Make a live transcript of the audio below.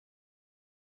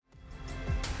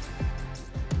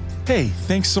Hey,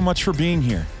 thanks so much for being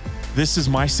here. This is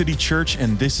My City Church,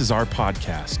 and this is our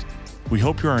podcast. We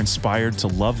hope you are inspired to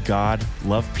love God,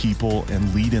 love people,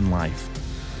 and lead in life.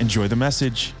 Enjoy the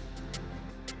message.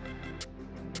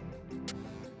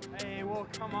 Hey, well,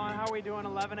 come on. How are we doing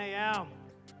 11 a.m.?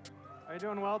 Are you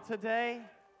doing well today?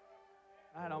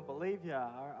 I don't believe you.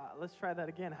 Let's try that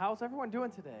again. How's everyone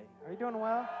doing today? Are you doing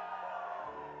well?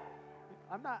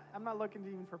 I'm not looking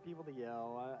even for people to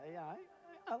yell.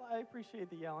 I appreciate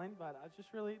the yelling, but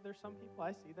there's some people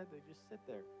I see that they just sit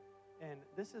there. And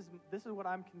this is what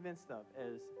I'm convinced of,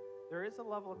 is there is a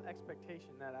level of expectation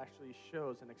that actually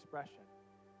shows an expression.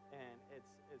 And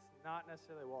it's not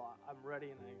necessarily, well, I'm ready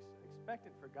and I'm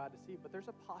expectant for God to see, but there's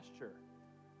a posture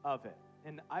of it.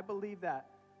 And I believe that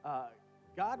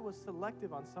God was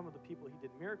selective on some of the people he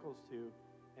did miracles to,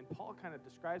 and Paul kind of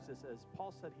describes this as,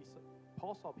 Paul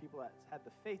saw people that had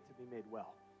the faith to be made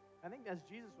well. I think as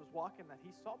Jesus was walking, that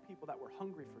he saw people that were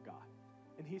hungry for God,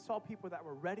 and he saw people that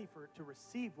were ready to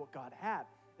receive what God had.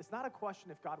 It's not a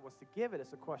question if God wants to give it,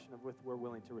 it's a question of if we're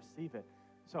willing to receive it.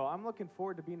 So I'm looking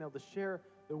forward to being able to share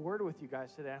the word with you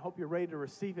guys today. I hope you're ready to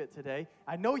receive it today.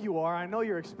 I know you are. I know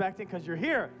you're expecting, because you're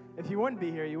here. If you wouldn't be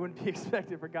here, you wouldn't be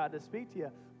expecting for God to speak to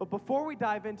you. But before we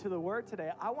dive into the word today,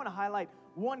 I want to highlight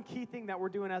one key thing that we're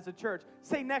doing as a church.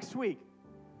 Say next week.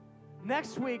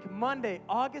 Next week, Monday,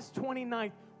 August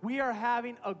 29th, we are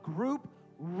having a group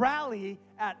rally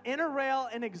at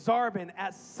Interrail in Exarban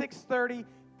at 6:30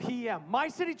 p.m. My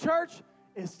City Church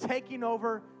is taking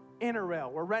over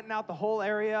Interrail. We're renting out the whole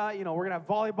area. We're going to have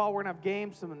volleyball. We're going to have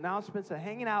games, some announcements, and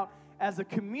hanging out as a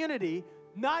community,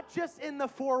 not just in the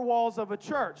four walls of a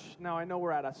church. Now, I know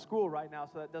we're at a school right now,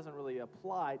 so that doesn't really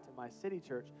apply to My City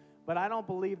Church, but I don't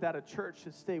believe that a church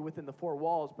should stay within the four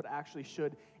walls, but actually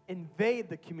should invade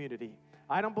the community.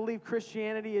 I don't believe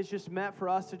Christianity is just meant for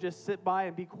us to just sit by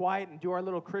and be quiet and do our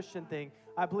little Christian thing.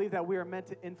 I believe that we are meant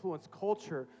to influence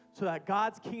culture so that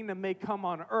God's kingdom may come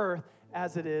on earth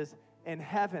as it is in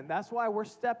heaven. That's why we're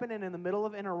stepping in the middle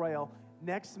of Interrail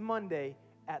next Monday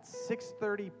at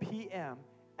 6:30 p.m.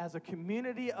 as a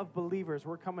community of believers.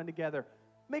 We're coming together.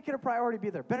 Make it a priority to be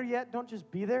there. Better yet, don't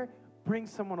just be there. Bring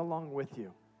someone along with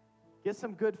you. Get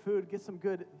some good food, get some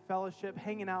good fellowship,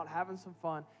 hanging out, having some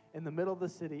fun in the middle of the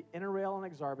city, Interrail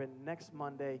and Exarban, next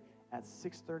Monday at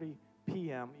 6:30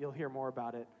 p.m. You'll hear more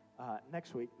about it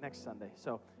next week, next Sunday.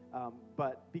 So,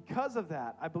 but because of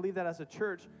that, I believe that as a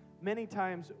church, many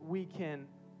times we can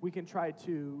try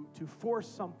to force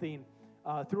something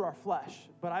through our flesh.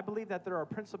 But I believe that there are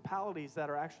principalities that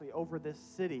are actually over this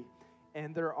city,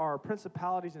 and there are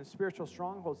principalities and spiritual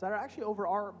strongholds that are actually over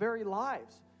our very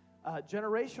lives.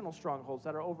 Generational strongholds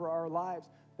that are over our lives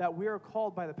that we are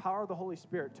called by the power of the Holy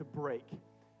Spirit to break.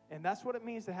 And that's what it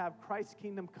means to have Christ's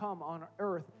kingdom come on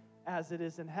earth as it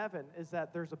is in heaven, is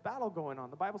that there's a battle going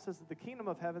on. The Bible says that the kingdom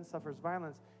of heaven suffers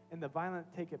violence, and the violent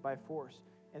take it by force.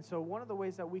 And so one of the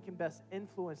ways that we can best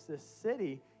influence this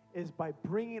city is by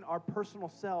bringing our personal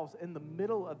selves in the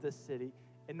middle of this city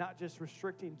and not just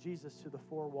restricting Jesus to the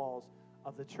four walls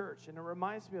of the church. And it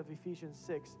reminds me of Ephesians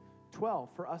 6:12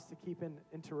 for us to keep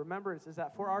into remembrance, is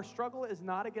that for our struggle is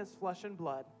not against flesh and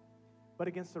blood, but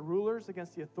against the rulers,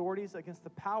 against the authorities, against the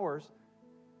powers,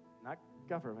 not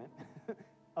government,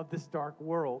 of this dark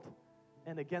world,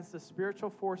 and against the spiritual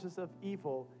forces of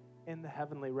evil in the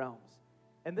heavenly realms.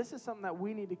 And this is something that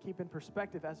we need to keep in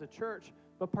perspective as a church,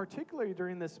 but particularly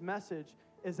during this message,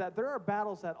 is that there are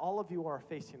battles that all of you are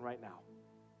facing right now.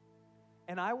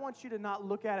 And I want you to not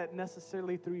look at it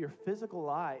necessarily through your physical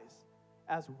eyes,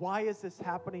 as why is this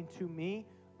happening to me?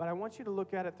 But I want you to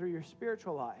look at it through your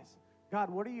spiritual eyes. God,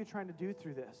 what are you trying to do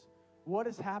through this? What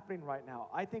is happening right now?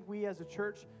 I think we as a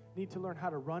church need to learn how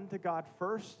to run to God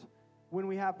first when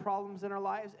we have problems in our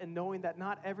lives, and knowing that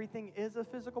not everything is a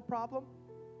physical problem.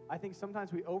 I think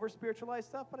sometimes we over-spiritualize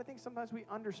stuff, but I think sometimes we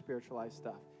under-spiritualize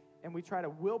stuff. And we try to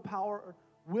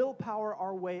willpower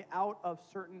our way out of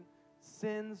certain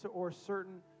sins or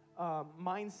certain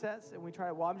mindsets, and we try,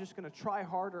 I'm just going to try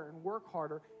harder and work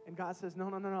harder. And God says,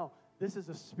 no. This is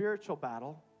a spiritual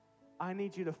battle. I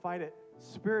need you to fight it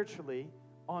spiritually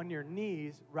on your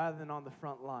knees rather than on the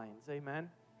front lines. Amen?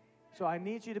 So I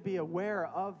need you to be aware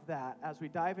of that as we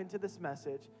dive into this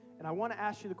message. And I want to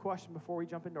ask you the question before we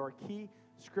jump into our key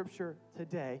scripture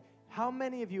today. How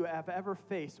many of you have ever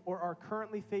faced or are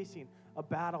currently facing a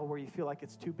battle where you feel like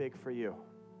it's too big for you?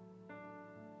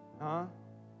 Huh?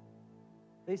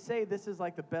 They say this is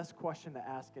like the best question to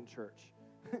ask in church.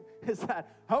 Is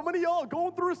that, how many of y'all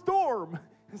going through a storm?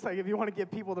 It's like if you want to get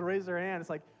people to raise their hand, it's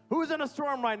like, who's in a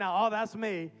storm right now? Oh, that's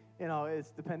me.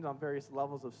 It depends on various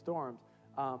levels of storms.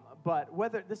 But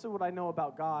this is what I know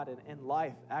about God and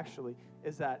life, actually,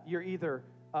 is that you're either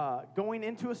going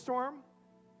into a storm,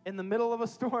 in the middle of a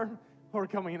storm, or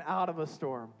coming out of a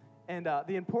storm. And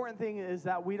the important thing is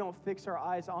that we don't fix our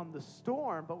eyes on the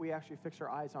storm, but we actually fix our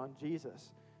eyes on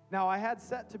Jesus. Now, I had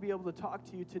set to be able to talk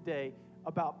to you today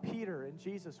about Peter and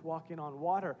Jesus walking on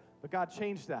water, but God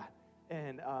changed that.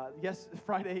 And yes,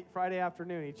 Friday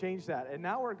afternoon, he changed that. And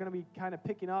now we're going to be kind of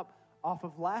picking up off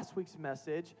of last week's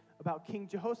message about King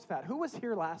Jehoshaphat. Who was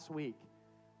here last week?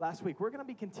 We're going to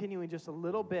be continuing just a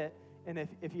little bit. And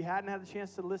if you hadn't had the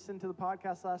chance to listen to the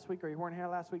podcast last week or you weren't here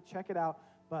last week, check it out.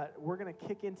 But we're going to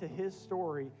kick into his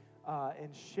story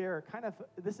and share kind of,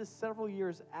 this is several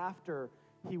years after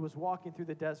he was walking through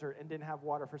the desert and didn't have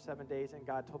water for 7 days, and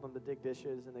God told them to dig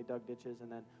ditches, and they dug ditches,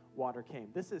 and then water came.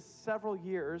 This is several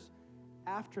years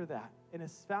after that, and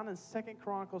it's found in 2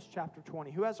 Chronicles chapter 20.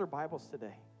 Who has their Bibles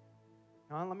today?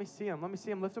 Let me see them.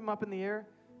 Lift them up in the air.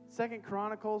 2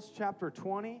 Chronicles chapter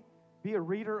 20. Be a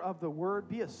reader of the Word.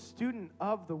 Be a student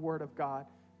of the Word of God.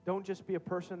 Don't just be a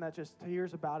person that just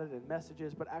hears about it in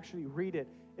messages, but actually read it.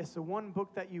 It's the one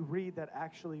book that you read that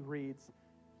actually reads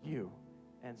you.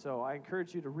 And so I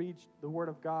encourage you to read the Word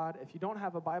of God. If you don't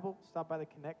have a Bible, stop by the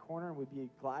Connect corner, and we'd be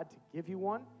glad to give you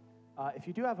one. If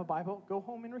you do have a Bible, go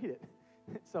home and read it.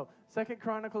 So 2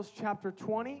 Chronicles chapter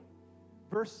 20,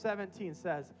 verse 17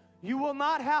 says, "You will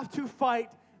not have to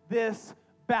fight this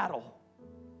battle."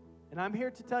 And I'm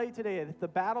here to tell you today that if the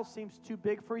battle seems too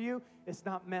big for you, it's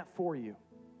not meant for you.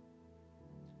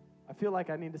 I feel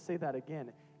like I need to say that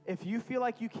again. If you feel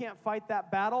like you can't fight that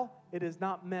battle, it is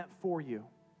not meant for you.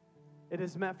 It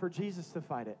is meant for Jesus to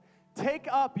fight it. Take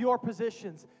up your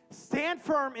positions. Stand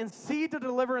firm and see the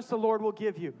deliverance the Lord will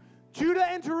give you. Judah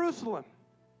and Jerusalem,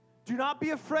 do not be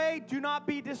afraid. Do not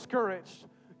be discouraged.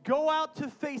 Go out to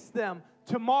face them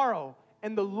tomorrow,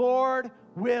 and the Lord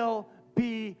will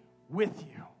be with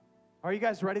you. Are you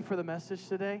guys ready for the message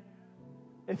today?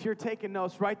 If you're taking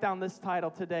notes, write down this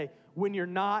title today: When You're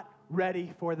Not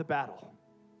Ready for the Battle.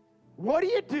 What do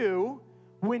you do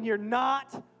when you're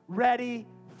not ready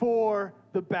for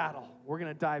the battle? We're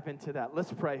going to dive into that.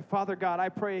 Let's pray. Father God, I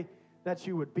pray that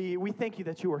you would be. We thank you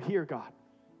that you are here, God.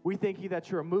 We thank you that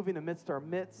you are moving amidst our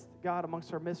midst, God,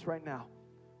 amongst our midst right now.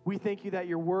 We thank you that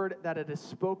your word, that it is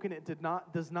spoken, it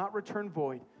does not return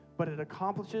void, but it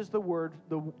accomplishes the word,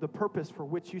 the purpose for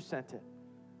which you sent it.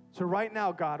 So right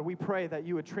now, God, we pray that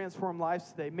you would transform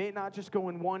lives today. May it not just go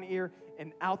in one ear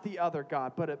and out the other,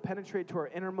 God, but it penetrate to our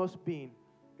innermost being.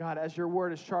 God, as your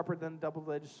word is sharper than a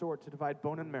double-edged sword to divide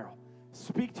bone and marrow.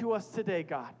 Speak to us today,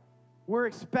 God. We're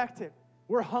expectant.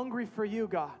 We're hungry for you,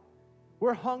 God.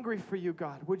 We're hungry for you,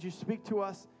 God. Would you speak to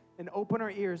us and open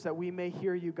our ears that we may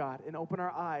hear you, God, and open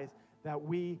our eyes that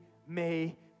we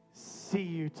may see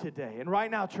you today. And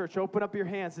right now, church, open up your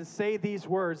hands and say these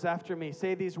words after me.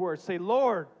 Say these words. Say,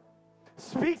 Lord,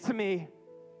 speak to me.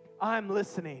 I'm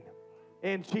listening.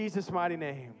 In Jesus' mighty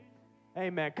name.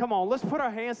 Amen. Come on, let's put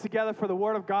our hands together for the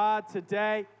word of God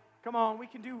today. Come on, we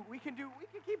can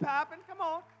keep happening. Come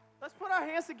on. Let's put our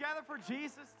hands together for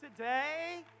Jesus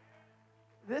today.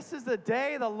 This is the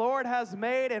day the Lord has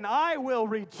made, and I will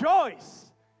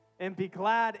rejoice and be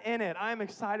glad in it. I'm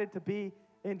excited to be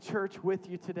in church with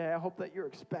you today. I hope that you're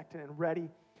expectant and ready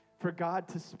for God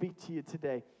to speak to you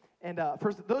today. And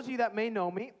for those of you that may know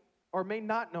me or may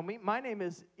not know me, my name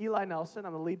is Eli Nelson.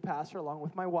 I'm the lead pastor along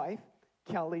with my wife,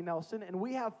 Kelly Nelson, and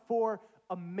we have 4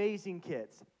 amazing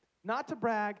kids. Not to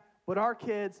brag, but our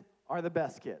kids are the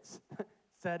best kids,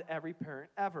 said every parent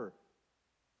ever.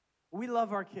 We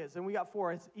love our kids, and we got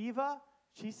 4. It's Eva,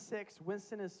 she's 6.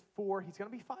 Winston is 4. He's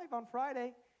going to be 5 on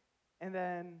Friday. And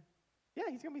then,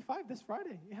 he's going to be 5 this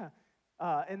Friday.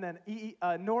 And then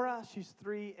Nora, she's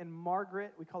 3. And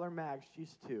Margaret, we call her Mags,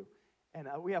 she's 2. And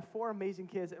we have 4 amazing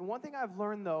kids. And one thing I've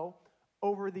learned, though,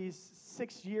 over these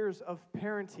 6 years of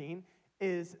parenting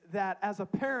is that as a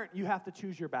parent, you have to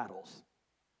choose your battles.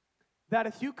 That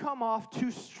if you come off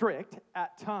too strict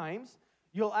at times,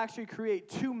 you'll actually create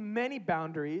too many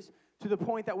boundaries to the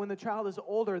point that when the child is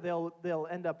older, they'll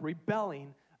end up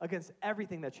rebelling against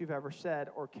everything that you've ever said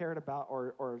or cared about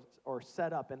or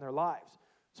set up in their lives.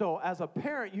 So as a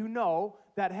parent, you know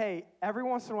that, hey, every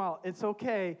once in a while, it's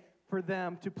okay for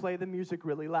them to play the music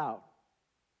really loud.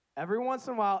 Every once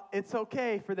in a while, it's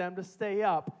okay for them to stay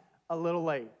up a little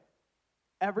late.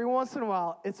 Every once in a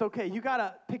while, it's okay. You got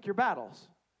to pick your battles.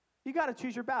 You got to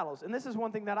choose your battles. And this is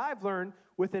one thing that I've learned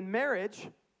within marriage.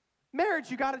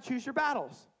 Marriage, you got to choose your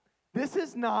battles. This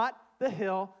is not the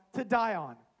hill to die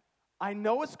on. I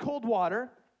know it's cold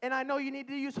water, and I know you need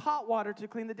to use hot water to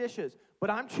clean the dishes, but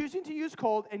I'm choosing to use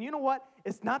cold, and you know what?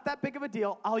 It's not that big of a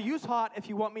deal. I'll use hot if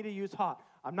you want me to use hot.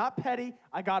 I'm not petty.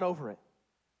 I got over it.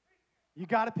 You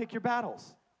got to pick your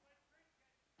battles.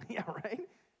 Yeah, right?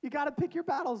 You got to pick your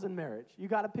battles in marriage. You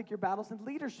got to pick your battles in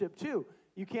leadership, too.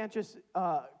 You can't just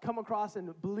come across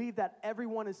and believe that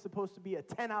everyone is supposed to be a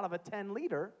 10 out of a 10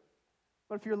 leader.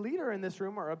 But if you're a leader in this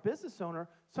room or a business owner,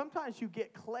 sometimes you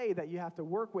get clay that you have to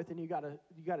work with and you got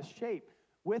to shape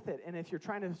with it. And if you're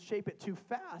trying to shape it too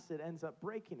fast, it ends up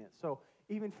breaking it. So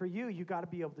even for you, you got to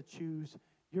be able to choose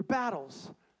your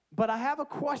battles. But I have a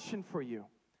question for you.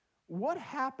 What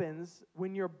happens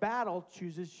when your battle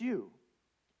chooses you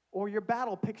or your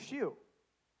battle picks you?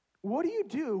 What do you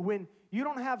do when you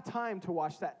don't have time to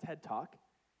watch that TED Talk?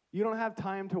 You don't have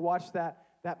time to watch that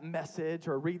message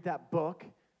or read that book,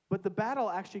 but the battle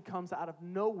actually comes out of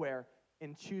nowhere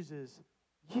and chooses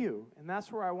you. And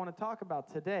that's where I want to talk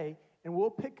about today. And we'll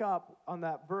pick up on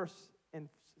that verse in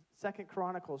 2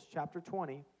 Chronicles chapter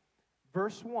 20,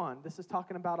 verse 1. This is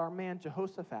talking about our man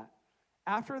Jehoshaphat.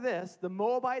 After this, the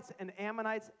Moabites and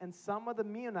Ammonites and some of the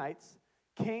Meunites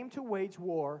came to wage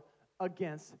war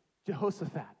against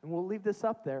Jehoshaphat. And we'll leave this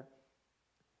up there.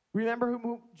 Remember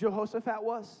who Jehoshaphat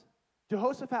was?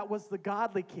 Jehoshaphat was the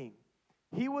godly king.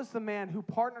 He was the man who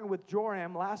partnered with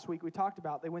Joram last week. We talked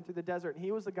about, they went through the desert, and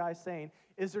he was the guy saying,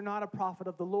 is there not a prophet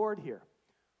of the Lord here?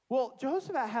 Well,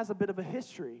 Jehoshaphat has a bit of a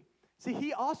history. See,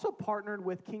 he also partnered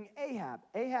with King Ahab.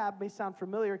 Ahab may sound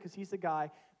familiar because he's the guy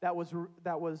that was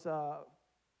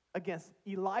against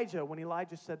Elijah when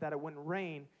Elijah said that it wouldn't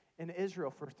rain in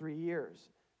Israel for 3 years.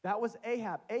 That was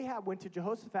Ahab. Ahab went to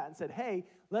Jehoshaphat and said, hey,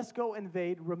 let's go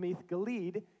invade Ramoth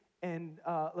Gilead and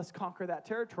let's conquer that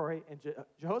territory. And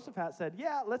Jehoshaphat said,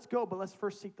 yeah, let's go, but let's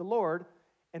first seek the Lord.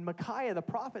 And Micaiah the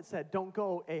prophet said, don't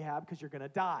go, Ahab, because you're going to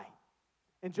die.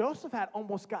 And Jehoshaphat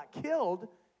almost got killed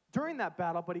during that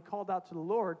battle, but he called out to the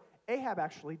Lord. Ahab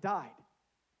actually died.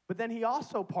 But then he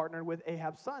also partnered with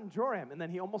Ahab's son, Joram, and then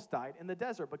he almost died in the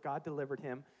desert, but God delivered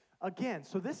him again.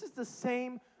 So this is the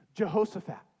same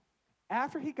Jehoshaphat.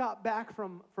 After he got back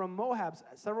from Moab,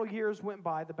 several years went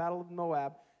by, the Battle of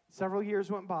Moab, several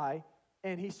years went by,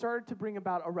 and he started to bring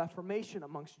about a reformation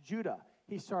amongst Judah.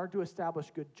 He started to establish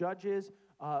good judges,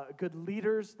 good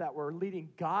leaders that were leading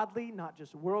godly, not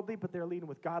just worldly, but they're leading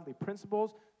with godly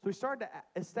principles. So he started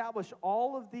to establish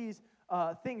all of these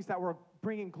things that were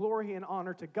bringing glory and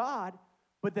honor to God,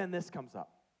 but then this comes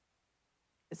up.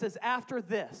 It says, after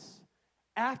this,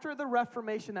 after the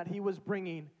reformation that he was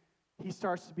bringing, he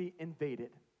starts to be invaded.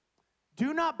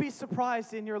 Do not be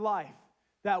surprised in your life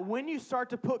that when you start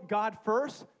to put God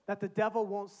first, that the devil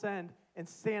won't stand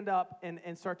up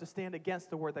and start to stand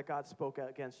against the word that God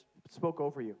spoke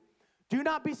over you. Do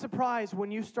not be surprised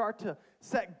when you start to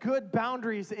set good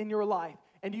boundaries in your life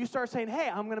and you start saying, hey,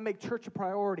 I'm going to make church a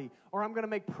priority, or I'm going to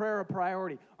make prayer a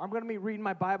priority, or I'm going to be reading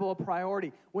my Bible a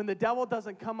priority, when the devil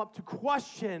doesn't come up to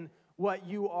question what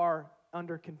you are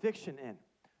under conviction in.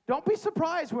 Don't be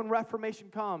surprised when reformation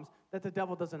comes that the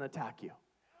devil doesn't attack you.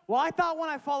 Well, I thought when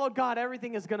I followed God,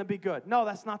 everything is going to be good. No,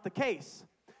 that's not the case.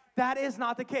 That is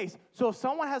not the case. So if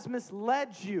someone has misled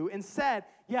you and said,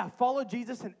 yeah, follow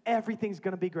Jesus and everything's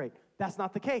going to be great, that's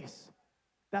not the case.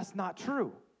 That's not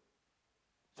true.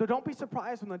 So don't be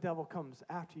surprised when the devil comes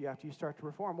after you start to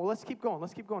reform. Well, let's keep going.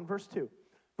 Let's keep going. Verse 2.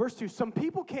 Verse 2, some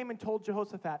people came and told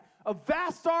Jehoshaphat, a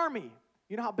vast army.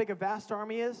 You know how big a vast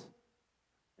army is?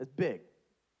 It's big.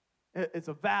 It's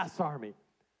a vast army.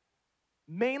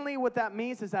 Mainly what that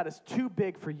means is that it's too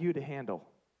big for you to handle.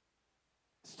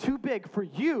 It's too big for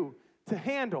you to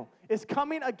handle. It's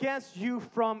coming against you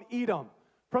from Edom,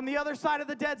 from the other side of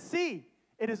the Dead Sea.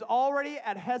 It is already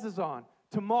at Hazazon,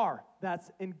 Tamar,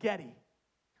 that's En Gedi.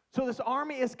 So this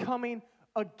army is coming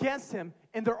against him,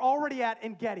 and they're already at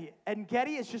En Gedi. En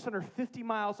Gedi is just under 50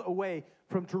 miles away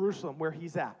from Jerusalem, where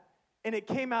he's at. And it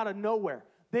came out of nowhere.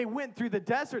 They went through the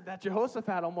desert that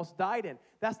Jehoshaphat almost died in.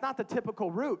 That's not the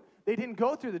typical route. They didn't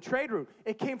go through the trade route.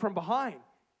 It came from behind.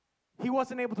 He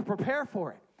wasn't able to prepare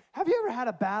for it. Have you ever had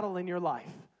a battle in your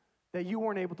life that you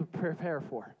weren't able to prepare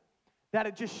for? That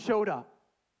it just showed up?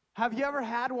 Have you ever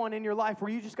had one in your life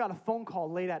where you just got a phone call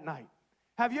late at night?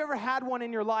 Have you ever had one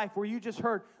in your life where you just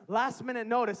heard last minute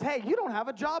notice, hey, you don't have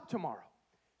a job tomorrow?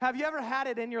 Have you ever had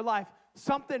it in your life,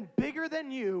 something bigger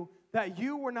than you that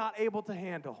you were not able to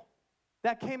handle?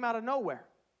 That came out of nowhere.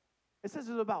 It says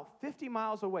it's about 50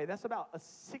 miles away. That's about a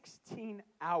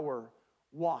 16-hour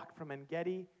walk from En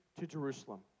Gedi to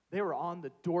Jerusalem. They were on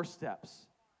the doorsteps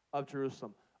of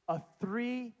Jerusalem. A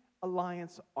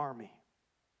 3-alliance army.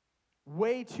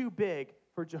 Way too big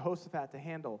for Jehoshaphat to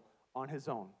handle on his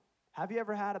own. Have you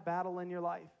ever had a battle in your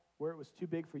life where it was too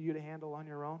big for you to handle on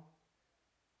your own?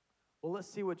 Well, let's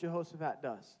see what Jehoshaphat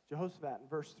does. Jehoshaphat in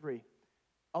verse 3.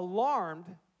 Alarmed,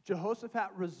 Jehoshaphat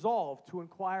resolved to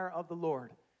inquire of the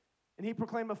Lord. And he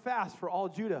proclaimed a fast for all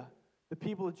Judah the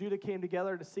people of Judah came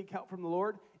together to seek help from the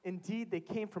Lord. Indeed, they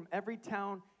came from every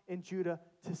town in Judah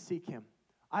to seek him.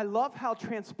 I love how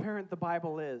transparent the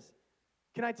Bible is.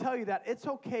 Can I tell you that it's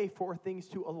okay for things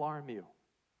to alarm you?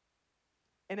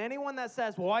 And anyone that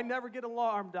says, well, I never get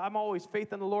alarmed, I'm always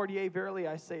faith in the Lord, yea, verily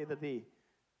I say to thee.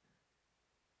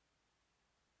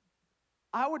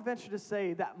 I would venture to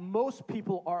say that most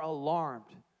people are alarmed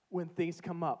when things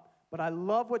come up. But I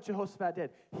love what Jehoshaphat did.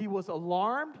 He was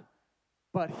alarmed,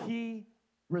 but he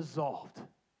resolved.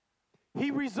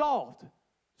 He resolved.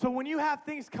 So when you have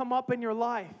things come up in your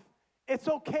life, it's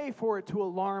okay for it to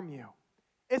alarm you.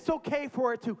 It's okay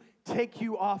for it to take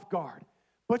you off guard.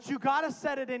 But you got to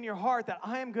set it in your heart that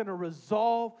I am going to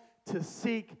resolve to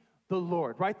seek the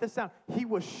Lord. Write this down. He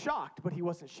was shocked, but he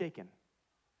wasn't shaken.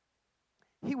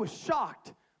 He was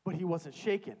shocked, but he wasn't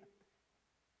shaken.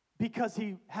 Because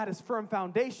he had his firm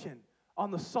foundation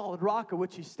on the solid rock of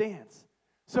which he stands.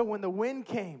 So when the wind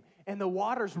came and the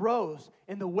waters rose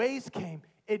and the waves came,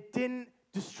 it didn't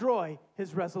destroy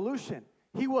his resolution.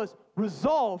 He was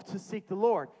resolved to seek the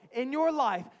Lord. In your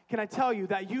life, can I tell you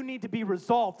that you need to be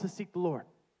resolved to seek the Lord?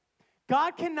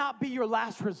 God cannot be your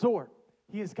last resort.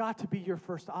 He has got to be your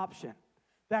first option.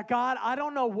 That God, I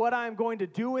don't know what I'm going to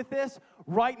do with this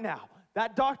right now.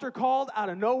 That doctor called out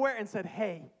of nowhere and said,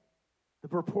 hey, the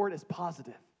report is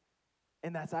positive.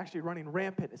 And that's actually running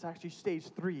rampant. It's actually stage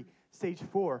 3, stage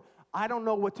 4. I don't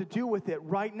know what to do with it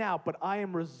right now, but I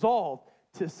am resolved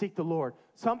to seek the Lord.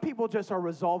 Some people just are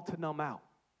resolved to numb out.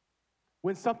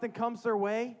 When something comes their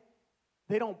way,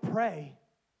 they don't pray.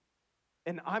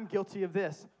 And I'm guilty of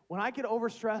this. When I get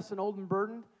overstressed and old and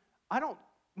burdened,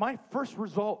 my first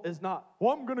result is not,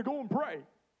 well, I'm going to go and pray.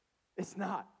 It's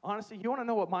not. Honestly, you want to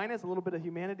know what mine is? A little bit of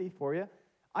humanity for you.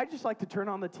 I just like to turn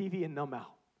on the TV and numb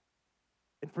out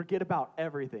and forget about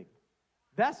everything.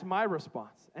 That's my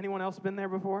response. Anyone else been there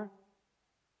before?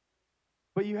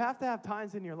 But you have to have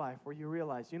times in your life where you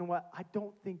realize, you know what? I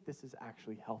don't think this is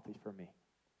actually healthy for me.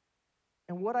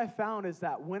 And what I found is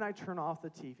that when I turn off the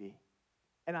TV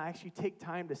and I actually take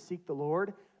time to seek the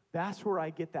Lord, that's where I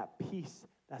get that peace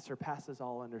that surpasses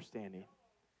all understanding.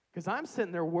 Because I'm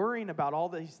sitting there worrying about all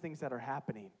these things that are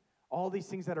happening, all these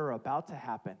things that are about to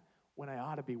happen, when I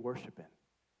ought to be worshiping.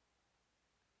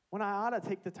 When I ought to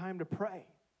take the time to pray.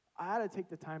 I ought to take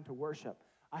the time to worship.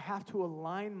 I have to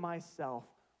align myself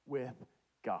with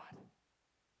God.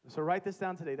 So write this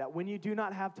down today, that when you do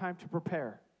not have time to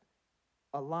prepare,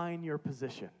 align your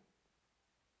position.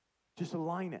 Just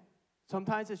align it.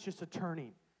 Sometimes it's just a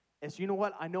turning. It's, you know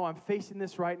what? I know I'm facing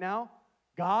this right now.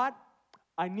 God,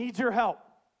 I need your help.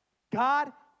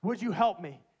 God, would you help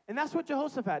me? And that's what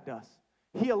Jehoshaphat does.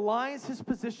 He aligns his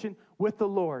position with the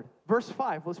Lord. Verse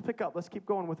 5, let's pick up. Let's keep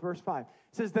going with verse 5. It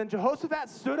says, then Jehoshaphat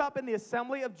stood up in the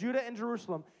assembly of Judah and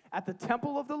Jerusalem at the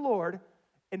temple of the Lord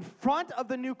in front of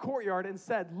the new courtyard and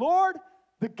said, Lord,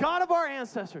 the God of our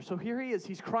ancestors. So here he is.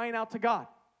 He's crying out to God.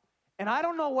 And I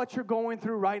don't know what you're going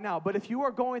through right now, but if you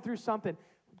are going through something,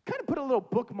 kind of put a little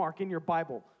bookmark in your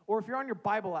Bible. Or if you're on your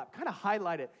Bible app, kind of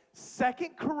highlight it. 2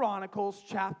 Chronicles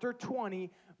chapter 20,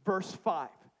 verse 5.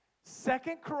 2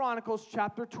 Chronicles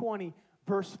chapter 20,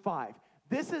 verse 5.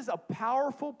 This is a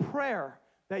powerful prayer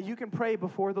that you can pray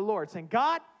before the Lord, saying,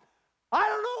 God, I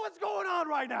don't know what's going on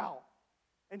right now.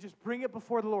 And just bring it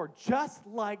before the Lord, just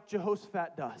like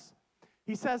Jehoshaphat does.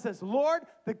 He says this, Lord,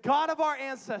 the God of our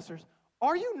ancestors,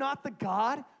 are you not the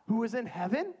God who is in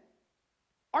heaven?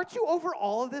 Aren't you over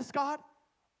all of this, God?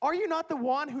 Are you not the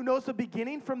one who knows the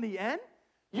beginning from the end?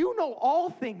 You know all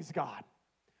things, God.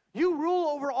 You rule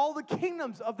over all the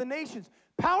kingdoms of the nations.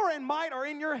 Power and might are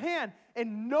in your hand,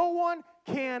 and no one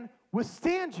can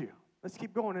withstand you. Let's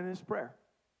keep going in this prayer.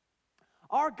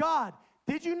 Our God,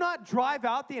 did you not drive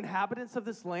out the inhabitants of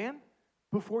this land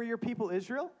before your people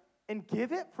Israel and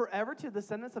give it forever to the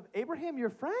descendants of Abraham, your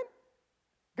friend?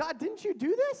 God, didn't you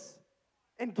do this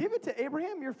and give it to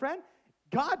Abraham, your friend?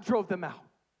 God drove them out.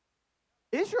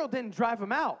 Israel didn't drive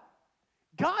them out.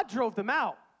 God drove them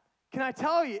out. Can I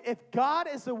tell you, if God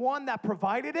is the one that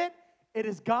provided it, it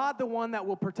is God the one that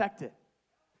will protect it.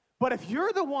 But if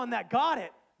you're the one that got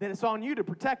it, then it's on you to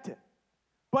protect it.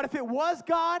 But if it was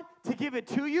God to give it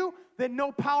to you, then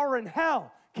no power in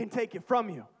hell can take it from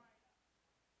you.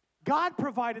 God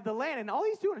provided the land, and all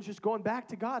he's doing is just going back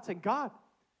to God, saying, God,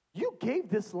 you gave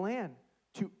this land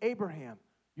to Abraham,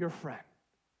 your friend.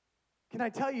 Can I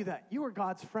tell you that you are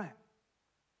God's friend?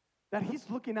 That he's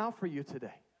looking out for you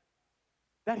today.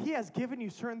 That he has given you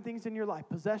certain things in your life,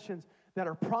 possessions that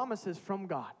are promises from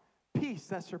God. Peace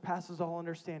that surpasses all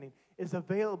understanding is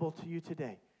available to you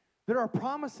today. There are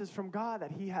promises from God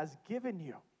that he has given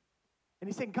you. And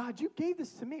he's saying, God, you gave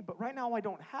this to me, but right now I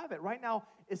don't have it. Right now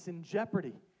it's in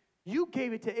jeopardy. You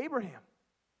gave it to Abraham.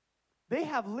 They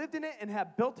have lived in it and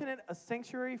have built in it a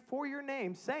sanctuary for your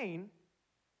name, saying,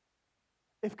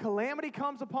 if calamity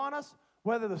comes upon us,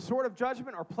 whether the sword of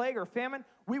judgment or plague or famine,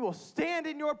 we will stand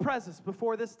in your presence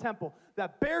before this temple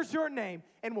that bears your name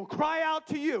and will cry out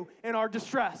to you in our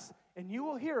distress, and you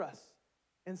will hear us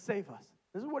and save us.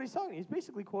 This is what he's talking. He's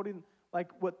basically quoting like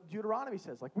what Deuteronomy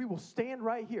says, like we will stand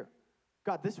right here.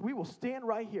 God, we will stand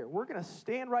right here. We're going to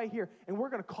stand right here, and we're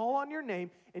going to call on your name,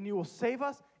 and you will save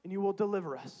us, and you will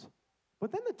deliver us.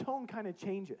 But then the tone kind of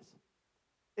changes.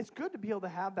 It's good to be able to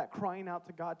have that crying out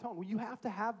to God tone. Well, you have to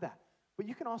have that. But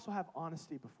you can also have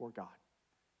honesty before God.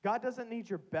 God doesn't need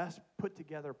your best put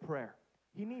together prayer.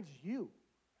 He needs you.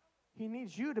 He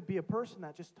needs you to be a person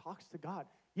that just talks to God.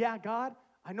 Yeah, God,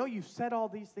 I know you've said all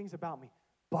these things about me,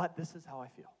 but this is how I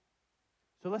feel.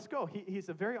 So let's go. He's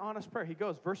a very honest prayer. He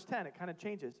goes, verse 10, it kind of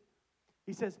changes.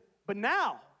 He says, but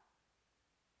now,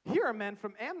 here are men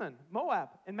from Ammon, Moab,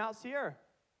 and Mount Seir,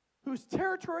 whose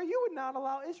territory you would not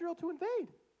allow Israel to invade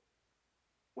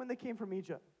when they came from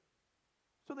Egypt.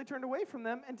 So they turned away from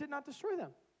them and did not destroy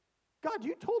them. God,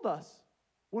 you told us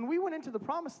when we went into the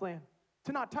promised land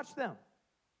to not touch them.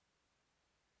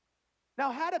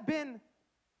 Now, had it been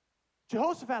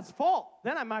Jehoshaphat's fault,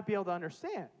 then I might be able to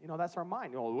understand. You know, that's our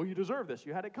mind. Oh, well, you deserve this.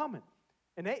 You had it coming.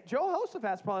 And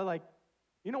Jehoshaphat's probably like,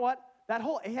 you know what? That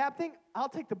whole Ahab thing, I'll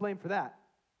take the blame for that.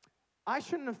 I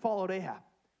shouldn't have followed Ahab.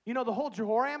 You know, the whole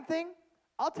Jehoram thing,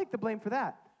 I'll take the blame for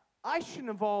that. I shouldn't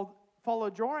have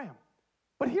followed Joram.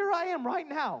 But here I am right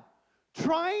now,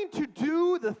 trying to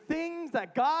do the things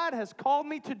that God has called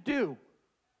me to do.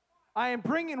 I am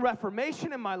bringing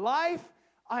reformation in my life.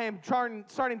 I am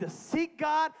starting to seek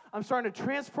God. I'm starting to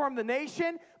transform the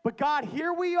nation. But God,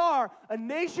 here we are, a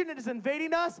nation that is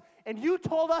invading us, and you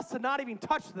told us to not even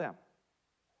touch them.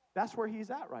 That's where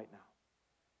he's at right now.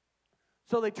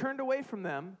 So they turned away from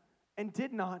them and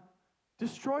did not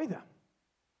destroy them.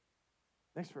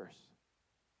 Next verse.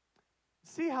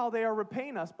 See how they are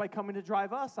repaying us by coming to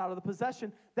drive us out of the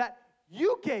possession that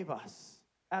you gave us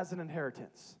as an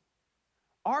inheritance.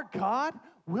 Our God,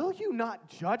 will you not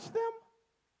judge them?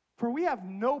 For we have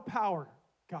no power,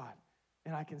 God.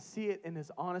 And I can see it in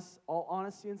his all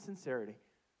honesty and sincerity.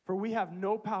 For we have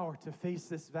no power to face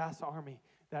this vast army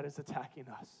that is attacking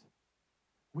us.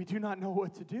 We do not know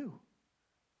what to do,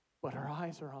 but our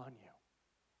eyes are on you.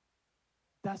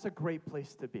 That's a great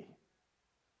place to be.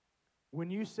 When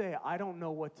you say, I don't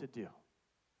know what to do,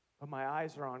 but my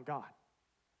eyes are on God.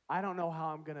 I don't know how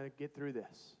I'm going to get through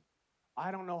this.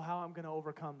 I don't know how I'm going to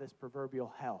overcome this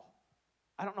proverbial hell.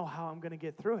 I don't know how I'm going to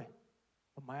get through it,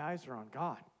 but my eyes are on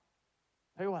God.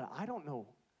 Tell you what, I don't know.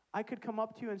 I could come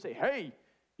up to you and say, hey,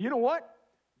 you know what?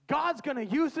 God's going to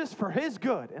use this for his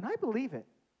good, and I believe it.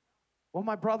 Well,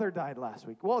 my brother died last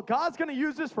week. Well, God's going to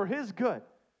use this for his good.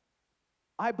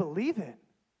 I believe it.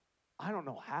 I don't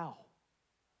know how.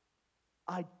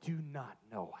 I do not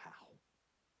know how.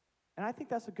 And I think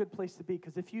that's a good place to be,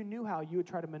 because if you knew how, you would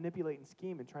try to manipulate and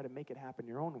scheme and try to make it happen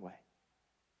your own way.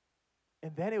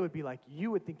 And then it would be like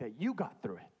you would think that you got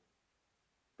through it.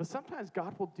 But sometimes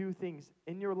God will do things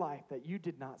in your life that you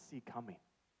did not see coming.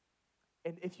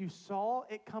 And if you saw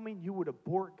it coming, you would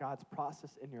abort God's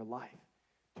process in your life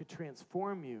to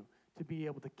transform you to be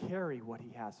able to carry what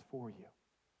he has for you.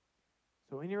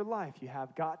 So in your life, you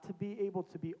have got to be able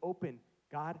to be open.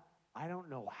 God, I don't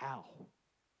know how,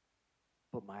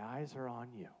 but my eyes are on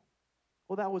you.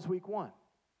 Well, that was week 1.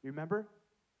 You remember?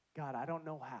 God, I don't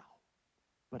know how,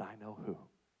 but I know who.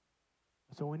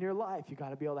 So in your life, you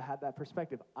got to be able to have that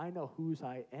perspective. I know whose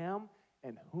I am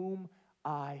and whom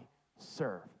I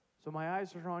serve. So my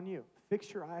eyes are on you.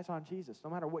 Fix your eyes on Jesus, no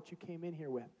matter what you came in here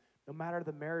with, no matter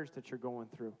the marriage that you're going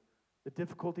through, the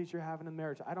difficulties you're having in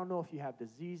marriage. I don't know if you have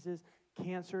diseases,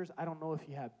 cancers. I don't know if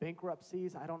you have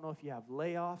bankruptcies. I don't know if you have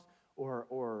layoffs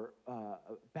or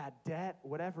bad debt,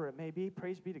 whatever it may be.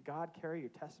 Praise be to God. Carry your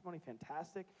testimony.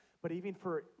 Fantastic. But even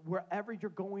for wherever you're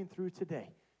going through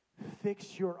today,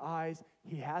 fix your eyes.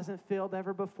 He hasn't failed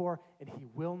ever before, and he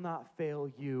will not fail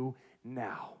you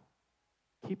now.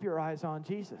 Keep your eyes on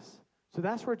Jesus. So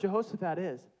that's where Jehoshaphat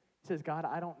is. He says, God,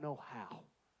 I don't know how.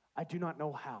 I do not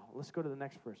know how. Let's go to the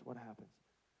next verse. What happens?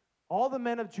 All the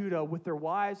men of Judah with their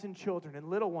wives and children and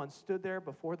little ones stood there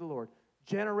before the Lord.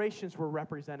 Generations were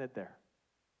represented there.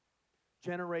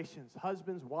 Generations,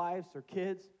 husbands, wives, their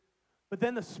kids. But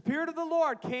then the Spirit of the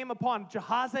Lord came upon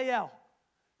Jahaziel,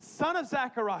 son of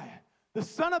Zechariah, the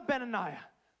son of Benaniah,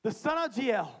 the son of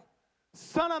Jeiel,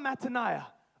 son of Mattaniah,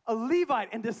 a Levite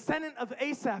and descendant of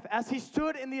Asaph, as he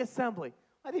stood in the assembly.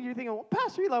 I think you're thinking, well,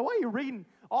 Pastor Eli, why are you reading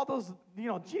all those,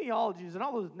 genealogies and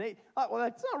all those names? Well,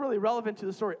 that's not really relevant to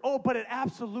the story. Oh, but it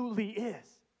absolutely is.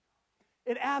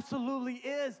 It absolutely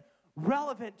is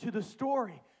relevant to the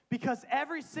story because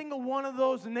every single one of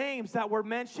those names that were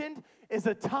mentioned is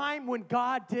a time when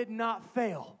God did not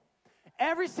fail.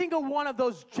 Every single one of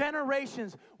those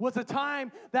generations was a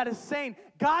time that is saying,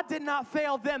 God did not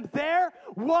fail them there.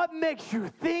 What makes you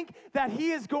think that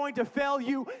He is going to fail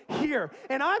you here?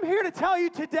 And I'm here to tell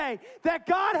you today that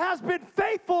God has been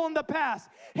faithful in the past.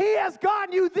 He has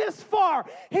gotten you this far.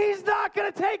 He's not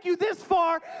going to take you this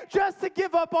far just to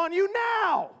give up on you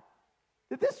now.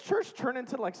 Did this church turn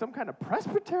into like some kind of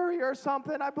presbytery or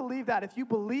something? I believe that. If you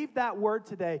believe that word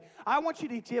today, I want you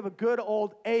to give a good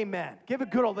old amen. Give a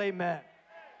good old amen.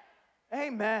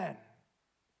 Amen.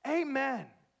 Amen.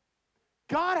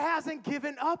 God hasn't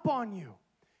given up on you.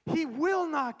 He will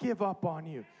not give up on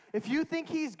you. If you think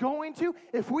He's going to,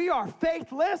 if we are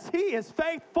faithless, He is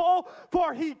faithful,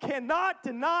 for He cannot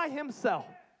deny Himself.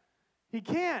 He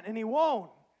can't and He won't.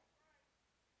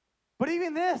 But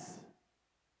even this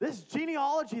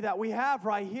genealogy that we have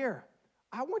right here,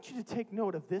 I want you to take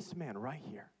note of this man right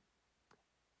here.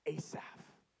 Asaph.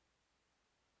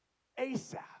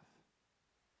 Asaph.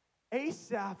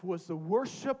 Asaph was the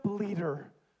worship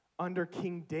leader under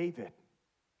King David.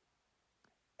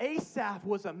 Asaph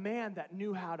was a man that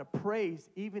knew how to praise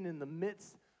even in the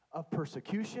midst of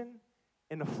persecution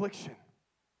and affliction.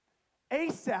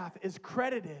 Asaph is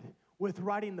credited with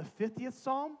writing the 50th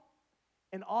Psalm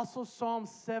and also Psalm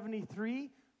 73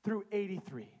 through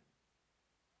 83.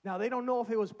 Now, they don't know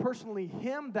if it was personally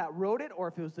him that wrote it or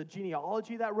if it was the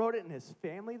genealogy that wrote it and his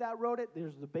family that wrote it.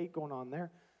 There's a debate going on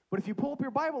there. But if you pull up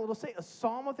your Bible, it'll say a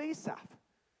Psalm of Asaph.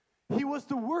 He was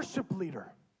the worship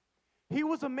leader. He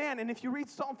was a man, and if you read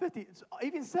Psalm 50, it's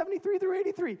even 73 through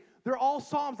 83, they're all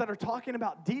Psalms that are talking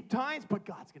about deep times, but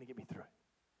God's going to get me through it.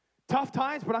 Tough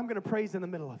times, but I'm going to praise in the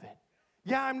middle of it.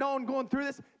 Yeah, I'm known going through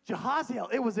this.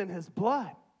 Jehaziel, it was in his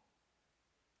blood.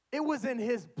 It was in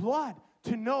his blood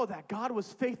to know that God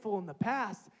was faithful in the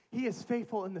past. He is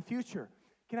faithful in the future.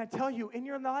 Can I tell you, in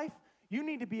your life, you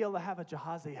need to be able to have a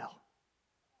Jehaziel.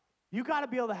 You got to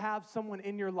be able to have someone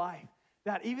in your life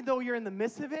that even though you're in the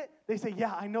midst of it, they say,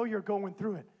 yeah, I know you're going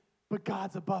through it, but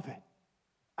God's above it.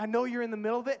 I know you're in the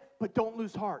middle of it, but don't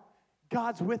lose heart.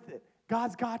 God's with it.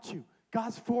 God's got you.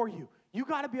 God's for you. You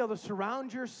got to be able to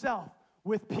surround yourself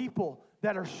with people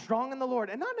that are strong in the Lord,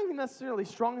 and not even necessarily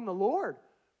strong in the Lord,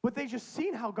 but they just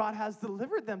seen how God has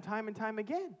delivered them time and time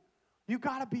again. You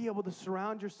got to be able to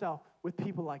surround yourself with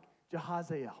people like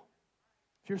Jehaziel.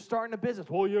 If you're starting a business,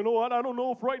 well, you know what? I don't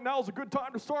know if right now is a good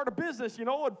time to start a business. You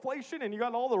know, inflation and you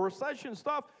got all the recession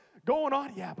stuff going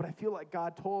on. Yeah, but I feel like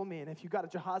God told me. And if you got a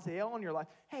Jehaziel in your life,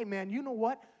 hey, man, you know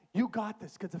what? You got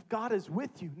this, because if God is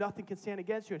with you, nothing can stand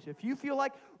against you. If you feel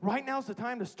like right now is the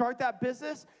time to start that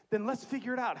business, then let's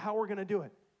figure it out how we're going to do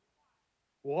it.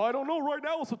 Well, I don't know. Right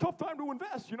now it's a tough time to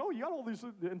invest. You know, you got all these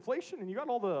inflation, and you got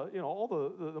all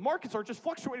the markets are just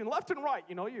fluctuating left and right.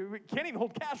 You know, you can't even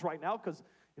hold cash right now because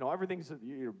everything's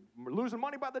you're losing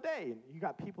money by the day, and you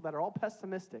got people that are all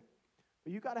pessimistic.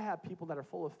 But you got to have people that are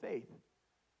full of faith.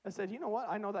 I said, you know what?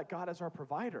 I know that God is our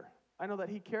provider. I know that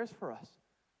He cares for us,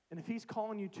 and if He's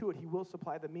calling you to it, He will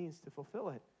supply the means to fulfill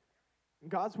it.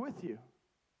 And God's with you.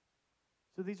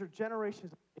 So these are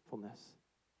generations of faithfulness.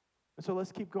 And so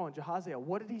let's keep going. Jehaziel,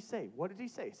 what did he say? What did he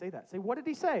say? Say that. Say, what did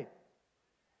he say?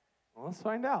 Well, let's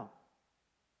find out.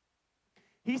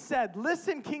 He said,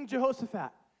 listen, King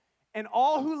Jehoshaphat, and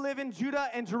all who live in Judah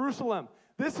and Jerusalem,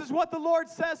 this is what the Lord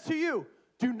says to you.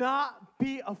 Do not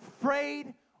be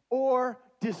afraid or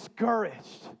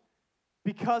discouraged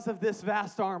because of this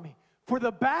vast army. For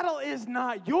the battle is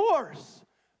not yours,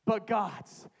 but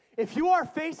God's. If you are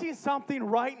facing something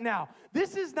right now,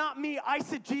 this is not me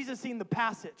eisegesing the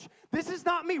passage. This is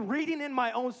not me reading in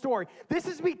my own story. This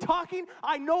is me talking.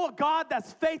 I know a God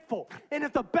that's faithful. And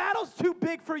if the battle's too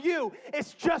big for you,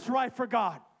 it's just right for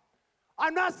God.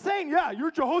 I'm not saying, yeah,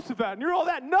 you're Jehoshaphat and you're all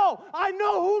that. No, I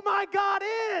know who my God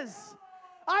is.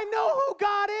 I know who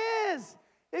God is.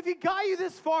 If He got you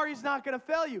this far, He's not going to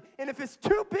fail you. And if it's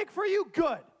too big for you,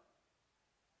 good.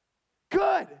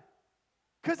 Good.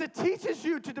 Because it teaches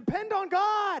you to depend on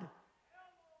God.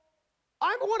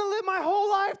 I want to live my whole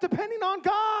life depending on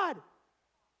God.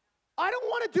 I don't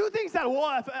want to do things that,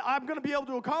 well, if I'm going to be able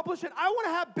to accomplish it. I want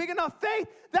to have big enough faith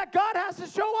that God has to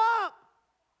show up.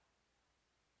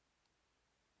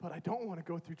 But I don't want to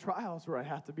go through trials where I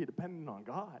have to be dependent on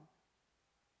God.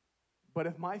 But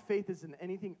if my faith is in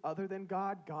anything other than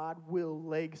God, God will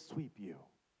leg sweep you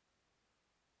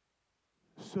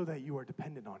so that you are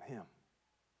dependent on Him.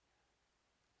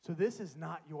 So this is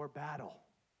not your battle.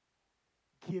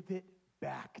 Give it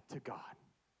back to God.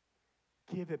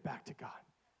 Give it back to God.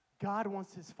 God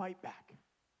wants His fight back.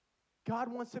 God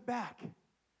wants it back.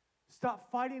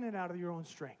 Stop fighting it out of your own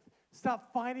strength.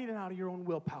 Stop fighting it out of your own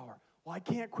willpower. Well, I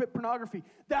can't quit pornography.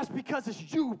 That's because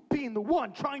it's you being the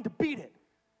one trying to beat it.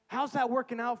 How's that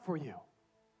working out for you?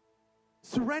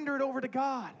 Surrender it over to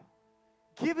God.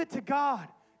 Give it to God.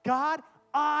 God,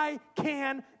 I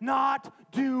cannot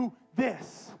do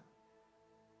this.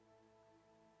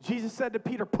 Jesus said to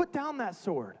Peter, put down that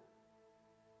sword.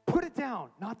 Put it down,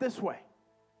 not this way.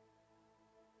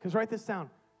 Because write this down.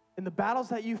 In the battles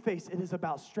that you face, it is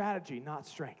about strategy, not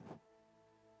strength.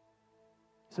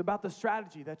 It's about the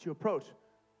strategy that you approach,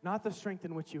 not the strength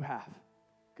in which you have.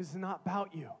 Because it's not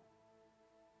about you.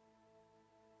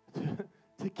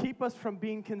 To keep us from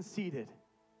being conceited,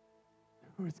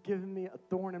 who has given me a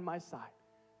thorn in my side,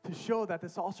 to show that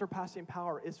this all-surpassing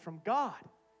power is from God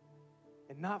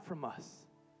and not from us.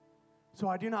 So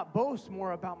I do not boast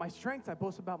more about my strengths, I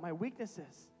boast about my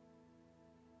weaknesses.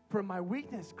 For in my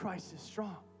weakness, Christ is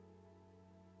strong.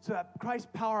 So that Christ's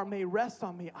power may rest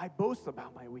on me, I boast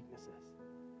about my weaknesses.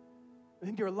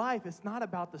 In your life, it's not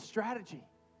about the strategy.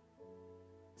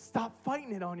 Stop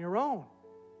fighting it on your own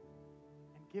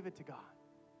and give it to God.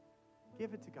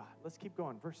 Give it to God. Let's keep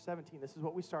going. Verse 17, this is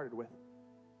what we started with.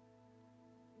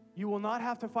 You will not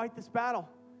have to fight this battle.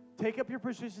 Take up your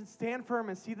position, stand firm,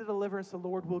 and see the deliverance the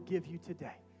Lord will give you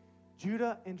today.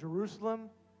 Judah and Jerusalem,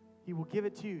 he will give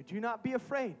it to you. Do not be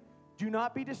afraid. Do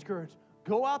not be discouraged.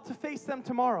 Go out to face them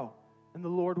tomorrow, and the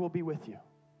Lord will be with you.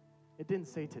 It didn't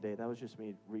say today. That was just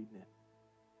me reading it.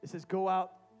 It says, go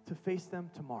out to face them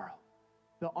tomorrow.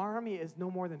 The army is no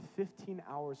more than 15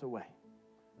 hours away.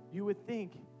 You would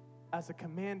think, as a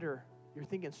commander, you're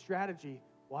thinking strategy.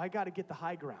 Well, I got to get the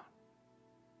high ground.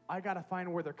 I got to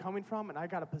find where they're coming from, and I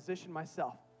got to position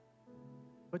myself.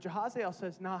 But Jehaziel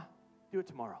says, nah, do it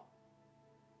tomorrow.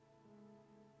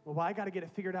 Well, I got to get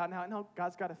it figured out now. No,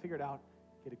 God's got to figure it out.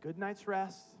 Get a good night's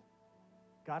rest.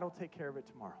 God will take care of it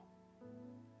tomorrow.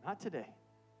 Not today.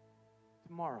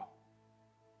 Tomorrow.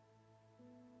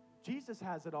 Jesus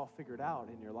has it all figured out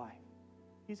in your life.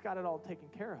 He's got it all taken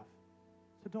care of.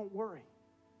 So don't worry.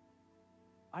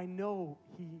 I know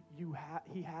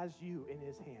he has you in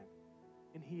his hand.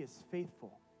 And he is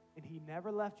faithful. And he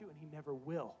never left you, and he never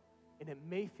will. And it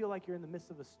may feel like you're in the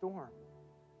midst of a storm.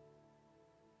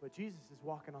 But Jesus is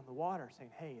walking on the water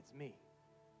saying, hey, it's me.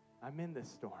 I'm in this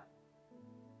storm.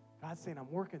 God's saying, I'm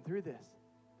working through this.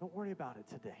 Don't worry about it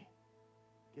today.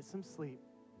 Get some sleep.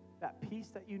 That peace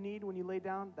that you need when you lay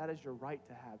down, that is your right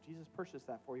to have. Jesus purchased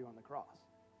that for you on the cross.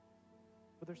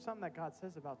 But there's something that God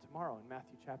says about tomorrow in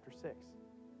Matthew chapter 6.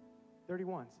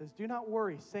 31 says, do not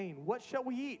worry, saying, what shall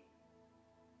we eat?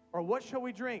 Or what shall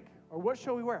we drink? Or what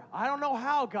shall we wear? I don't know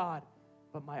how, God,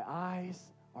 but my eyes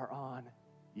are on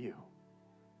you.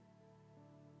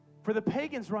 For the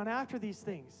pagans run after these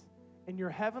things, and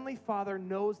your heavenly Father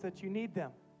knows that you need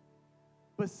them.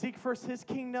 But seek first his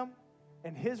kingdom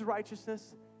and his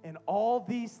righteousness, and all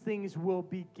these things will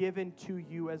be given to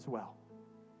you as well.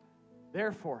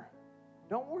 Therefore,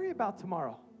 don't worry about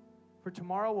tomorrow, for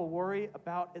tomorrow will worry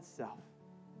about itself.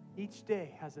 Each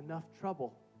day has enough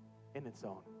trouble in its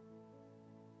own.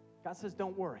 God says,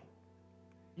 don't worry.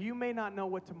 You may not know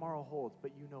what tomorrow holds,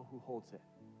 but you know who holds it.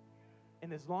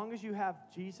 And as long as you have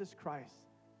Jesus Christ,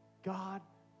 God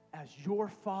as your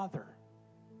Father,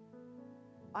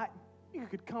 you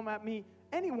could come at me.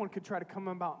 Anyone could try to come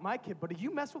about my kid, but if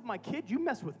you mess with my kid, you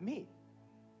mess with me.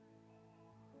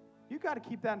 You got to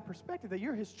keep that in perspective, that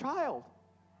you're his child.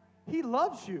 He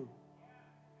loves you.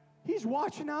 He's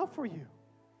watching out for you.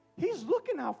 He's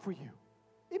looking out for you.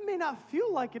 It may not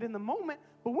feel like it in the moment,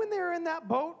 but when they were in that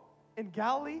boat in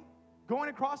Galilee, going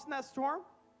across in that storm,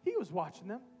 he was watching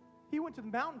them. He went to the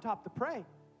mountaintop to pray,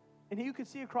 and you could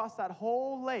see across that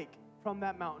whole lake from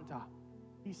that mountaintop.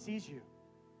 He sees you.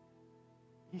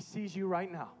 He sees you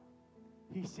right now.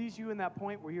 He sees you in that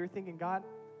point where you're thinking, God,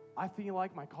 I feel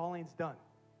like my calling's done.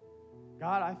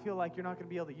 God, I feel like you're not going to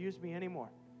be able to use me anymore.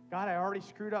 God, I already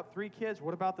screwed up 3 kids.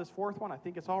 What about this 4th one? I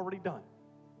think it's already done.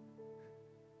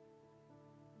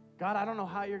 God, I don't know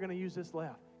how you're going to use this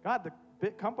layoff. God, the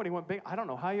big company went big. I don't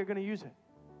know how you're going to use it.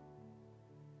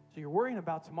 So you're worrying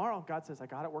about tomorrow. God says, I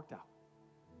got it worked out.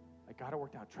 I got it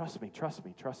worked out. Trust me, trust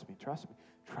me, trust me, trust me,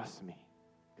 trust me.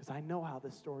 Because I know how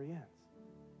this story ends.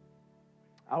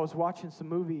 I was watching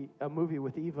a movie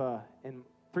with Eva and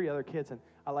 3 other kids, and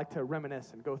I like to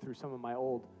reminisce and go through some of my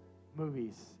old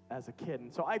movies as a kid.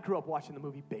 And so I grew up watching the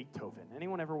movie Beethoven.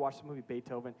 Anyone ever watched the movie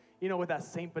Beethoven? You know, with that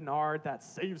St. Bernard that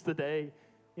saves the day,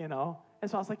 you know?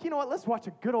 And so I was like, you know what, let's watch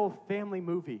a good old family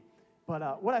movie.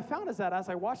 But what I found is that as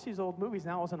I watch these old movies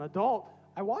now as an adult,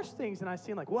 I watch things and I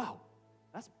see like, wow,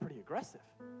 that's pretty aggressive.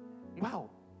 Wow,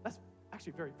 that's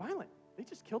actually very violent. they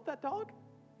just killed that dog?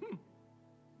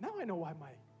 Now I know why my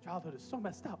childhood is so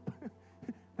messed up.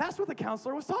 That's what the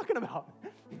counselor was talking about.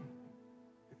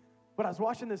 But I was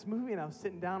watching this movie, and I was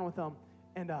sitting down with them,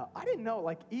 and I didn't know,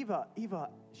 like, Eva,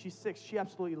 she's 6. She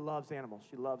absolutely loves animals.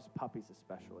 She loves puppies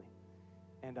especially.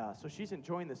 And so she's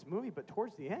enjoying this movie, but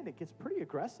towards the end, it gets pretty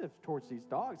aggressive towards these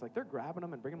dogs. Like, they're grabbing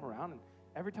them and bringing them around, and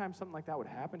every time something like that would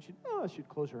happen, she'd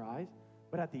close her eyes.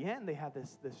 But at the end, they have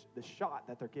this shot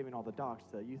that they're giving all the dogs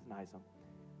to euthanize them.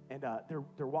 And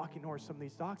they're walking towards some of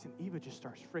these dogs, and Eva just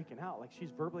starts freaking out. Like,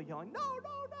 she's verbally yelling, no. She's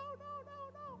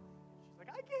like,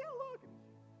 I can't look. And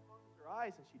she closes her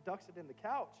eyes, and she ducks it in the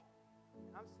couch.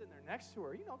 And I'm sitting there next to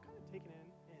her, kind of taking it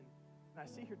in. And I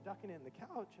see her ducking it in the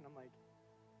couch, and I'm like,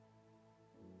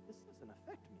 this doesn't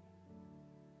affect me.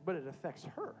 But it affects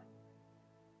her.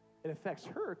 It affects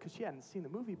her because she hadn't seen the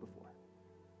movie before.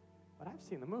 But I've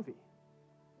seen the movie.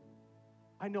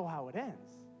 I know how it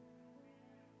ends.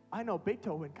 I know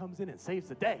Beethoven comes in and saves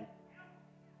the day.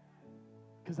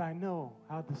 Because I know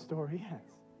how the story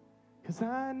ends. Because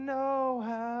I know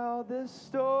how the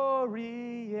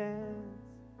story ends.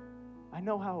 I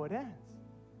know how it ends.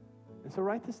 And so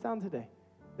write this down today.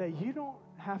 That you don't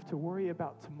have to worry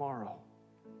about tomorrow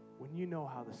when you know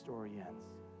how the story ends.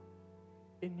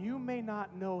 And you may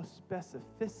not know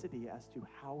specificity as to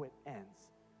how it ends.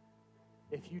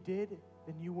 If you did,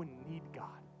 then you wouldn't need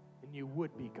God, and you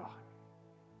would be God.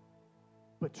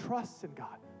 But trust in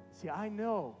God. See, I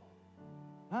know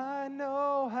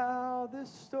how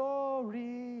this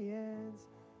story ends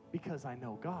because I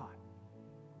know God.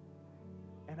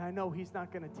 And I know He's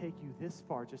not going to take you this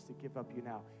far just to give up you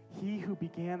now. He who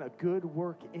began a good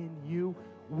work in you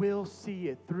will see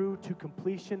it through to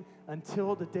completion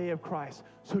until the day of Christ.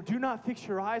 So do not fix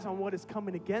your eyes on what is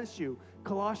coming against you.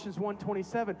 Colossians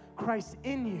 1:27, Christ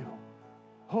in you,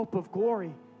 hope of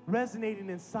glory, resonating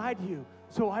inside you,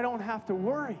 so I don't have to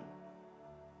worry.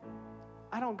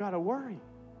 I don't got to worry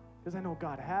because I know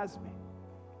God has me.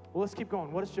 Well, let's keep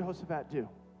going. What does Jehoshaphat do?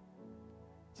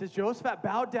 It says, Jehoshaphat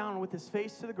bowed down with his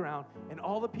face to the ground, and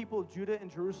all the people of Judah and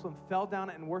Jerusalem fell down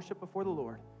and worshiped before the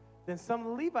Lord. Then some of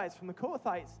the Levites from the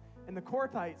Kohathites and the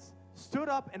Korathites stood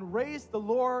up and praised the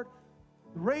Lord,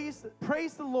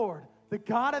 the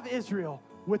God of Israel,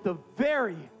 with a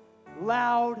very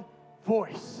loud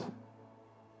voice.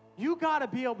 You got to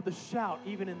be able to shout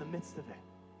even in the midst of it.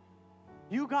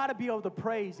 You got to be able to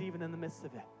praise even in the midst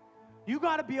of it. You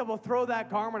got to be able to throw that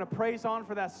garment of praise on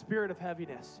for that spirit of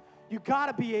heaviness. You got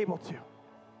to be able to.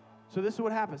 So this is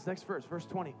what happens. Next verse, verse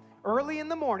 20. Early in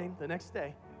the morning, the next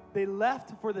day, they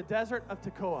left for the desert of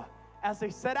Tekoa. As they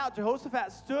set out,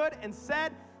 Jehoshaphat stood and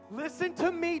said, listen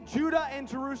to me, Judah and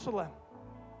Jerusalem.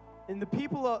 And the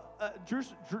people of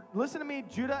listen to me,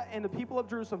 Judah and the people of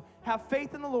Jerusalem. Have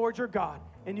faith in the Lord your God,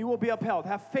 and you will be upheld.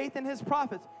 Have faith in His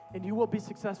prophets, and you will be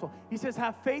successful. He says,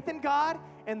 have faith in God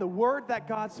and the word that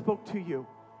God spoke to you.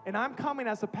 And I'm coming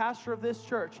as a pastor of this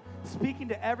church, speaking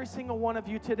to every single one of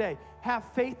you today. Have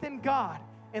faith in God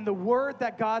and the word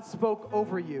that God spoke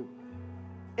over you.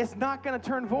 It's not going to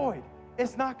turn void.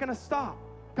 It's not going to stop.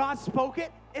 God spoke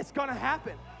it. It's going to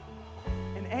happen.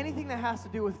 And anything that has to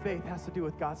do with faith has to do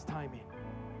with God's timing.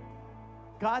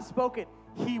 God spoke it.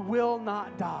 He will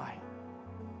not die.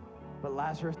 But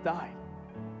Lazarus died.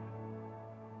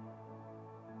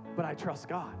 But I trust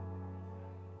God.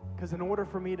 Because in order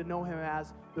for me to know Him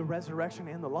as the resurrection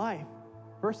and the life,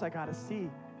 first I got to see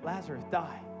Lazarus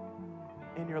die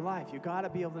in your life. You got to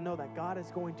be able to know that God is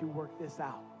going to work this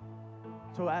out.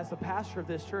 So as the pastor of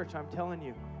this church, I'm telling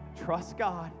you, trust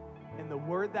God, and the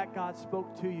word that God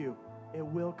spoke to you, it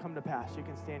will come to pass. You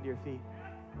can stand to your feet.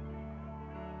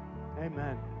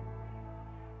 Amen.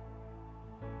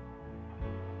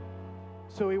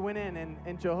 So he went in,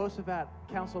 and Jehoshaphat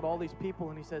counseled all these people,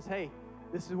 and he says, hey,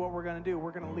 this is what we're going to do.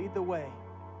 We're going to lead the way,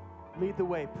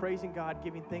 praising God,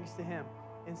 giving thanks to Him,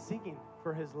 and singing,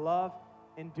 for His love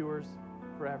endures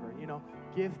forever.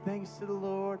 Give thanks to the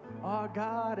Lord, our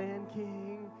God and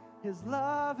King. His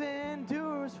love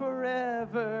endures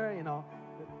forever.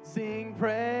 Sing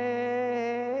praise,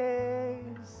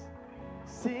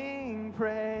 sing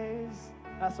praise.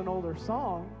 That's an older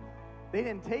song. They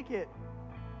didn't take it.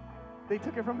 They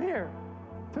took it from here.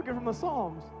 Took it from the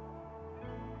Psalms.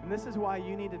 And this is why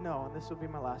you need to know, and this will be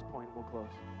my last point, we'll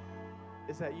close,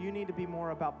 is that you need to be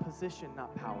more about position,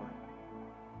 not power.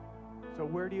 So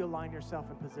where do you align yourself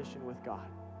in position with God?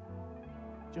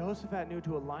 Jehoshaphat knew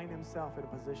to align himself in a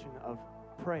position of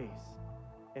praise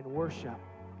and worship.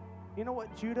 You know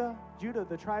what? Judah,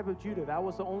 the tribe of Judah, that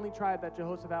was the only tribe that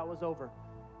Jehoshaphat was over.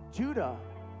 Judah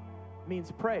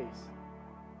means praise.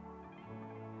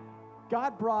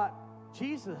 God brought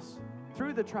Jesus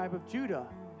through the tribe of Judah,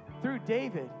 through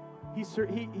David,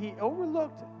 he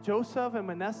overlooked Joseph and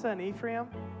Manasseh and Ephraim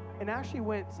and actually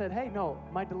went and said, hey, no,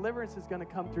 my deliverance is going to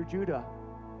come through Judah.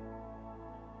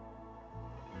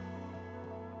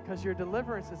 Because your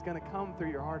deliverance is going to come through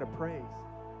your heart of praise.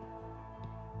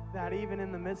 That even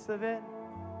in the midst of it,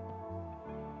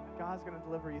 God's going to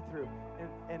deliver you through.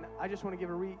 And I just want to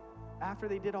give after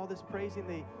they did all this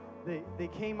praising, they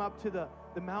came up to the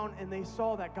mountain and they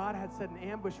saw that God had set an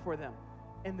ambush for them.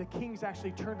 And the kings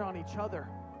actually turned on each other.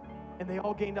 And they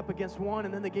all gained up against one,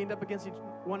 and then they gained up against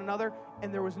one another,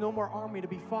 and there was no more army to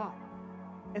be fought.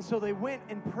 And so they went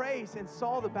and praised and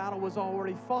saw the battle was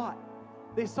already fought.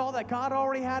 They saw that God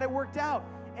already had it worked out.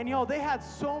 And they had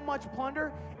so much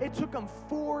plunder, it took them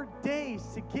 4 days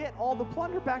to get all the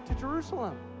plunder back to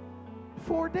Jerusalem.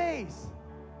 4 days.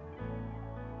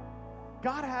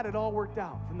 God had it all worked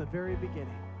out from the very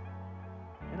beginning.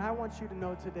 And I want you to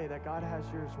know today that God has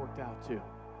yours worked out too.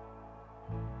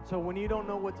 So when you don't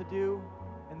know what to do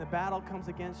and the battle comes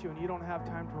against you and you don't have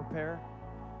time to prepare,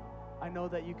 I know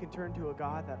that you can turn to a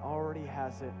God that already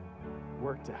has it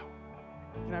worked out.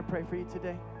 Can I pray for you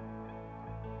today?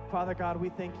 Father God, we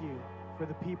thank you for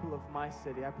the people of my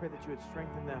city. I pray that you would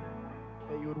strengthen them,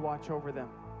 that you would watch over them,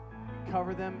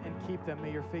 cover them and keep them.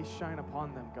 May your face shine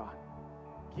upon them, God.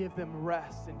 Give them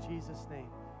rest in Jesus' name.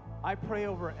 I pray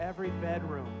over every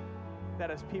bedroom that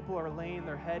as people are laying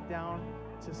their head down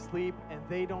to sleep and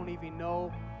they don't even know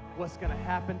what's going to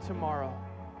happen tomorrow,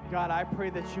 God, I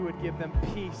pray that you would give them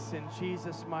peace in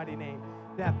Jesus' mighty name.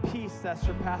 That peace that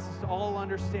surpasses all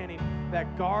understanding,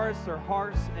 that guards their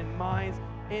hearts and minds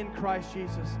in Christ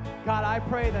Jesus. God, I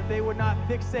pray that they would not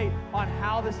fixate on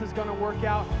how this is going to work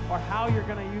out or how you're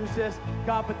going to use this,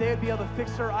 God, but they would be able to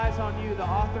fix their eyes on you, the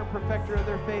author and perfecter of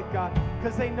their faith, God,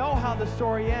 because they know how the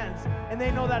story ends. And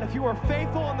they know that if you were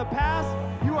faithful in the past,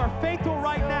 you are faithful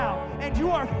right now, and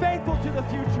you are faithful to the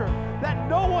future, that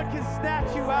no one can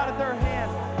snatch you out of their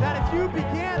hands, that if you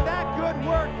began that good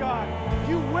work, God,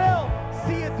 you will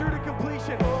see it through to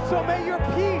completion. So may your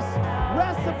peace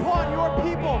rest upon your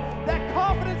people, that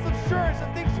confidence, assurance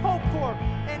of things hoped for,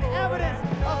 and evidence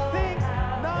of things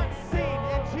not seen.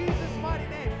 In Jesus' mighty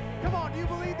name. Come on, do you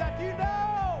believe that? Do you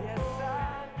know? Yes,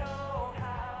 I know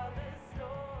how this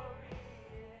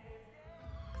story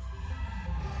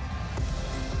ends.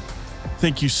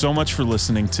 Thank you so much for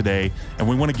listening today, and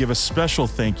we want to give a special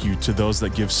thank you to those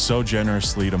that give so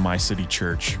generously to My City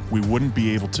Church. We wouldn't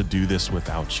be able to do this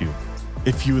without you.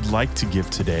 If you would like to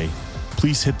give today,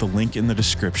 please hit the link in the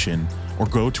description or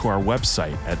go to our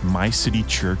website at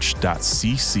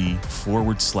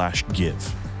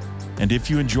mycitychurch.cc/give. And if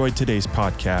you enjoyed today's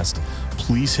podcast,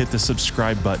 please hit the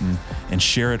subscribe button and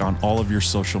share it on all of your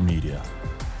social media.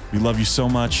 We love you so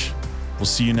much. We'll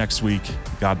see you next week.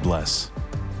 God bless.